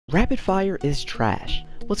Rapid fire is trash.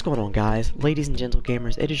 What's going on, guys, ladies and gentle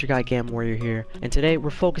gamers? It is your guy Gaamwarrior here, and today we're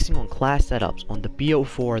focusing on class setups on the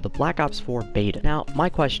BO4, the Black Ops 4 beta. Now, my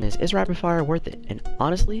question is rapid fire worth it? And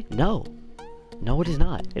honestly, no. No, it is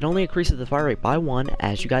not. It only increases the fire rate by 1,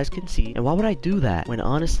 as you guys can see. And why would I do that when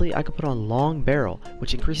honestly I could put on long barrel,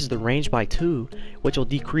 which increases the range by 2, which will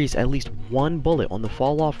decrease at least 1 bullet on the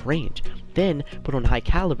fall off range. Then put on high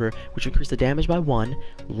caliber, which will increase the damage by 1.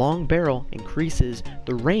 Long barrel increases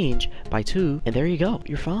the range by 2, and there you go,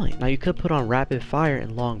 you're fine. Now you could put on rapid fire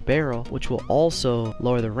and long barrel, which will also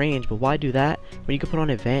lower the range, but why do that when you could put on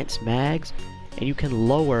advanced mags? And you can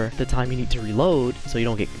lower the time you need to reload so you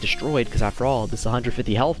don't get destroyed, because after all, this is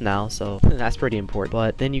 150 health now, so that's pretty important.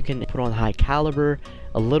 But then you can put on high caliber,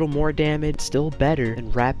 a little more damage, still better than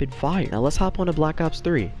rapid fire. Now let's hop on to Black Ops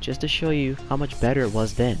 3 just to show you how much better it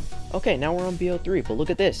was then. Okay, now we're on BO3, but look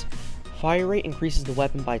at this. Fire rate increases the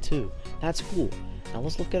weapon by 2. That's cool. Now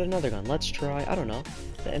let's look at another gun. Let's try, I don't know,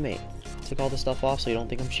 the M8. Took all the stuff off so you don't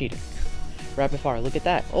think I'm cheating. Rapid fire, look at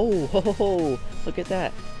that. Oh, ho, ho, ho. Look at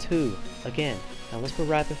that. 2. Again. Now let's put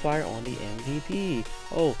rapid fire on the MVP.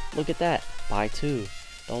 Oh, look at that. By 2.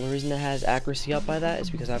 The only reason it has accuracy up by that is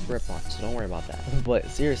because I have grip on, so don't worry about that. But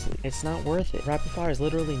seriously, it's not worth it. Rapid fire is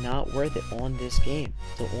literally not worth it on this game.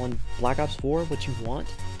 So on Black Ops 4, what you want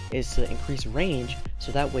is to increase range,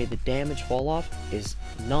 so that way the damage fall off is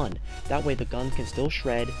none. That way the gun can still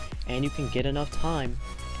shred, and you can get enough time,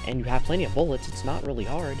 and you have plenty of bullets. It's not really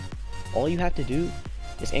hard. All you have to do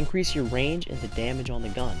is increase your range and the damage on the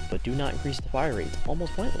gun, but do not increase the fire rate. It's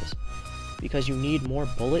almost pointless, because you need more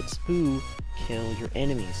bullets to kill your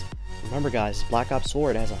enemies. Remember guys, Black Ops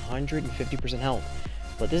Sword has 150% health.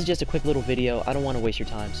 But this is just a quick little video. I don't want to waste your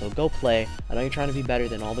time, so go play. I know you're trying to be better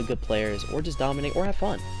than all the good players, or just dominate, or have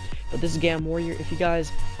fun. But this is Gaamwarrior. If you guys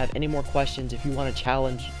have any more questions, if you want to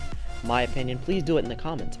challenge my opinion, please do it in the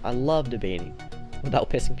comments. I love debating, without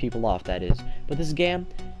pissing people off, that is. But this is Gam.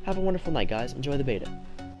 Have a wonderful night, guys. Enjoy the beta.